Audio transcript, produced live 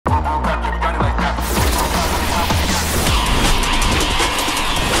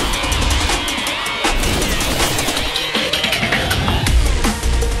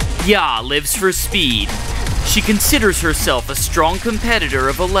Ya lives for speed. She considers herself a strong competitor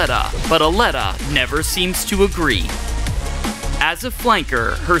of Aletta, but Aletta never seems to agree. As a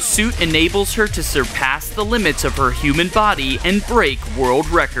flanker, her suit enables her to surpass the limits of her human body and break world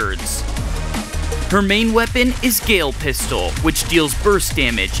records. Her main weapon is Gale Pistol, which deals burst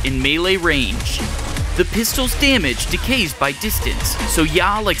damage in melee range. The pistol's damage decays by distance, so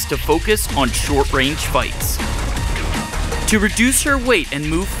Ya likes to focus on short-range fights. To reduce her weight and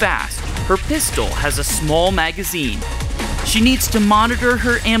move fast, her pistol has a small magazine. She needs to monitor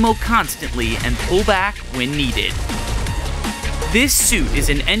her ammo constantly and pull back when needed. This suit is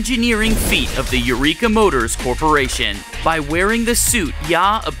an engineering feat of the Eureka Motors Corporation. By wearing the suit,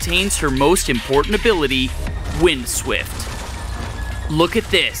 Ya obtains her most important ability, Wind Swift. Look at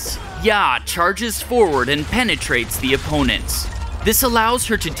this. Ya charges forward and penetrates the opponents. This allows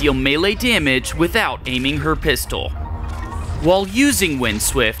her to deal melee damage without aiming her pistol. While using Wind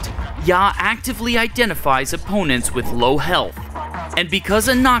Swift, Ya actively identifies opponents with low health, and because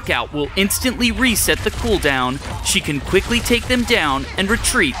a knockout will instantly reset the cooldown, she can quickly take them down and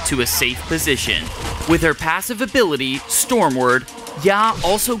retreat to a safe position. With her passive ability, Stormward, Ya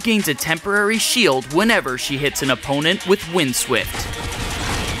also gains a temporary shield whenever she hits an opponent with Wind Swift.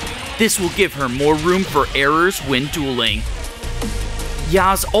 This will give her more room for errors when dueling.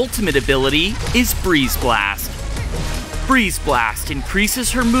 Ya's ultimate ability is Breeze Blast. Breeze Blast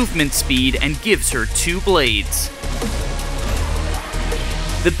increases her movement speed and gives her 2 blades.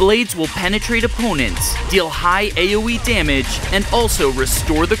 The blades will penetrate opponents, deal high AoE damage, and also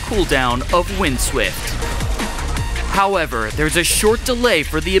restore the cooldown of Wind Swift. However, there's a short delay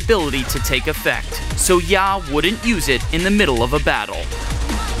for the ability to take effect, so Ya wouldn't use it in the middle of a battle.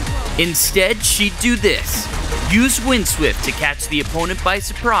 Instead, she'd do this. Use Wind Swift to catch the opponent by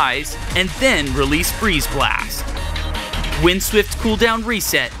surprise, and then release Breeze Blast. Wind Swift cooldown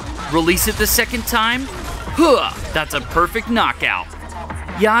reset, release it the second time, that's a perfect knockout.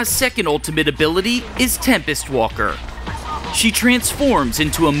 Ya's second ultimate ability is Tempest Walker. She transforms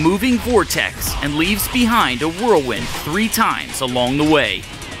into a moving vortex and leaves behind a whirlwind 3 times along the way.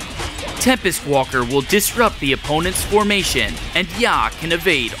 Tempest Walker will disrupt the opponent's formation, and Ya can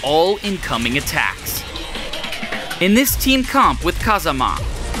evade all incoming attacks. In this team comp with Kazama,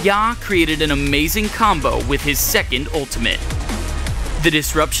 Ya created an amazing combo with his second ultimate. The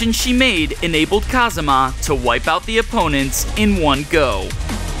disruption she made enabled Kazama to wipe out the opponents in one go.